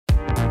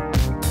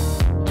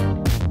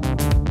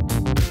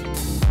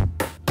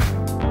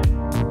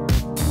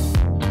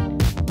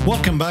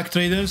Welcome back,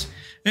 traders.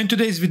 In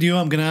today's video,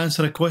 I'm going to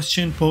answer a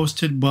question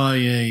posted by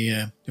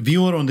a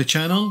viewer on the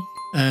channel,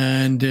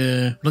 and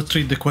let's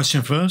read the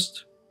question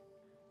first.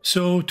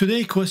 So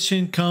today's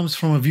question comes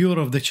from a viewer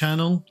of the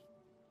channel.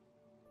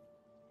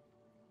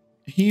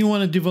 He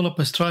want to develop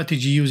a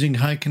strategy using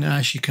Hiken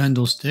Ashi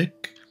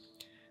candlestick.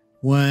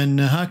 When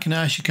Hiken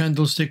Ashi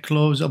candlestick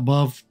close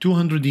above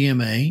 200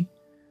 EMA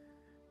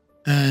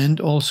and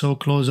also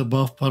close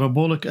above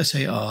parabolic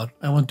SAR,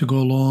 I want to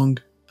go long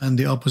and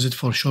the opposite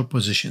for short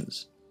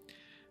positions.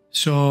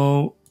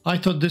 So I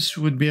thought this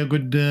would be a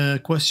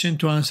good question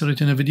to answer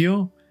it in a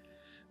video.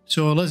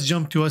 So let's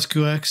jump to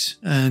SQX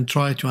and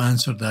try to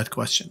answer that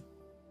question.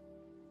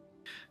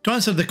 To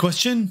answer the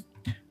question,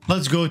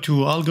 let's go to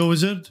Algo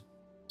Wizard.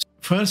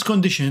 First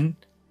condition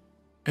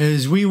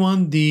is we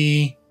want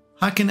the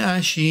Hiken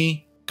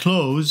Ashi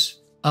close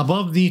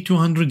above the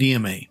 200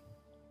 EMA.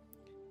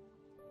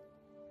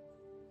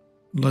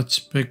 Let's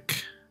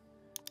pick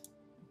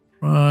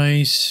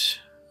price,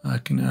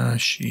 Hiken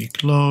Ashi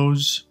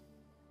close.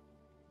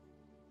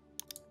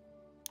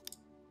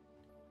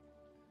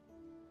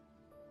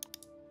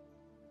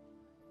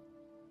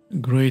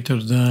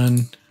 Greater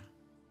than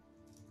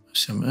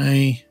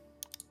SMA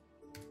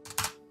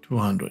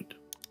 200.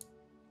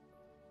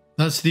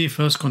 That's the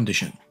first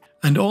condition.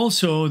 And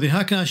also the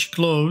Hiken Ashi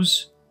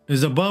close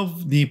is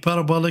above the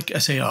parabolic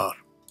SAR.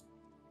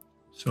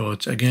 So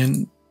it's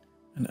again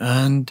an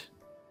and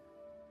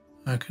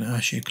Hiken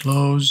Ashi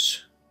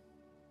close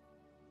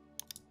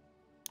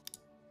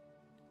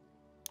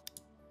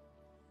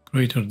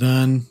greater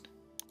than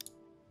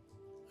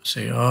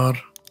SAR.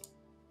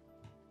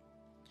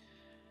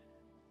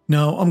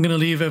 Now I'm going to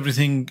leave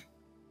everything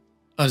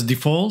as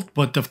default,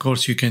 but of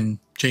course you can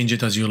change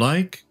it as you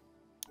like.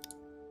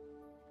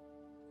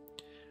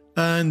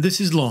 And this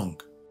is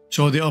long,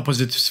 so the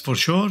opposite is for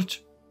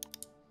short.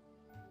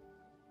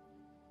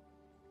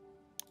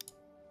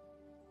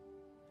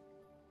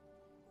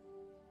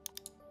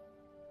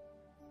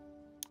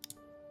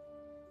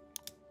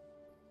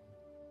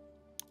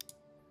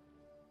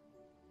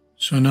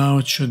 So now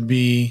it should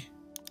be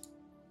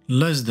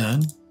less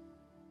than .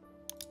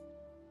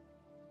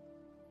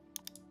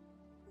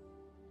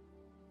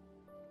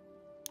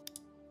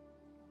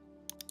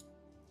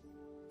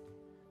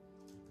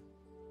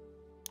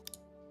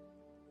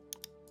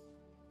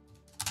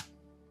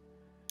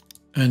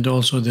 And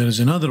also there is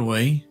another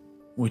way,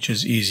 which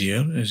is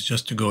easier, is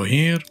just to go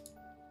here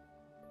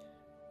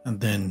and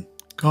then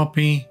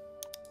copy,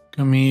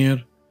 come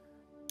here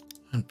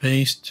and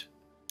paste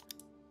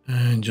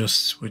and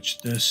just switch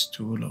this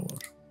to lower.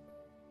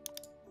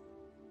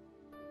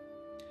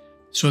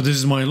 So this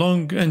is my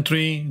long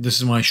entry, this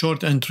is my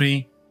short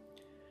entry,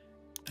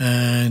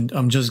 and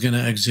I'm just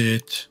gonna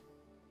exit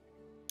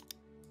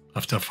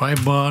after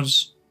 5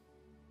 bars.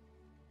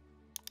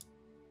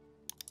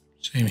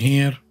 Same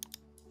here.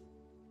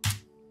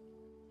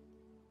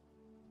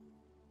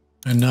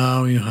 And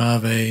now you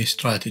have a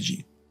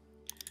strategy.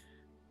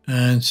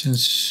 And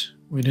since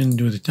we didn't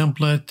do the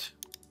template,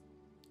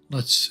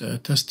 let's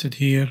test it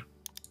here.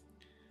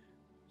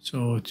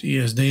 So it's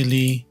ES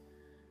daily.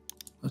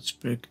 Let's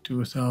pick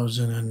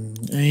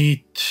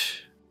 2008.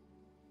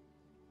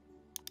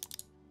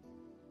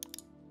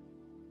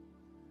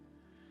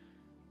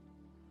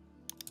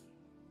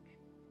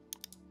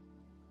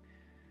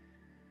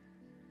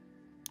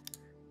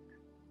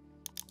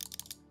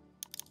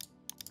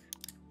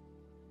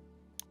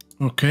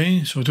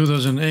 Okay, so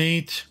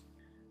 2008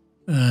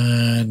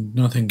 and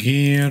nothing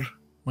here.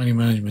 Money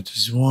management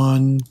is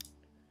 1,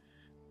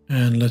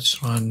 and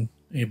let's run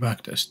a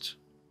backtest.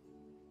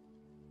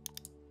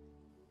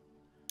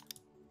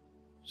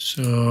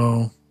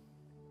 So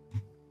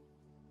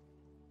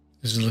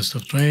this is a list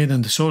of trade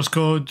and the source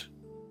code.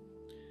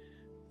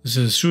 This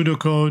is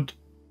pseudocode.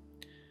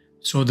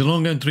 So the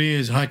long entry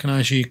is Hiken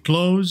Ashi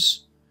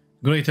close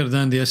greater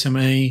than the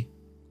SMA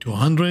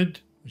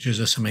 200, which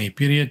is SMA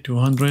period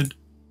 200.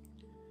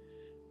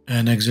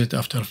 And exit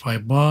after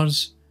 5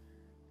 bars,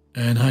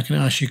 and Hiken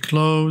Ashi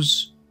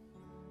close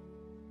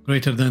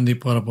greater than the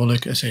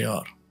parabolic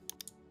SAR.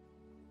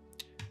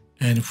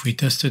 And if we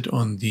test it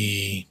on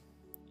the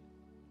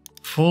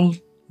full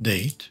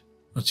date,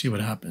 let's see what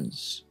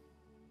happens.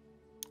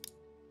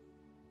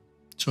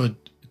 So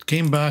it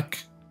came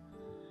back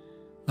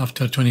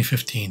after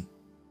 2015.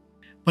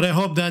 But I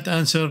hope that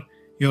answered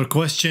your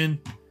question.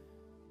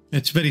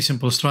 It's very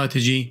simple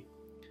strategy,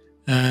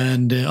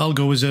 and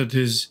Algo Wizard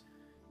is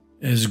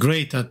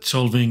great at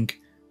solving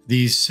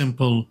these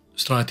simple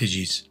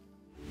strategies.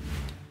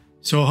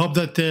 So I hope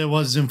that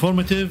was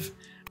informative.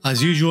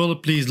 As usual,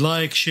 please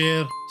like,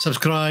 share,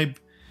 subscribe,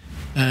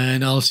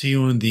 and I'll see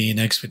you in the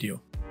next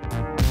video.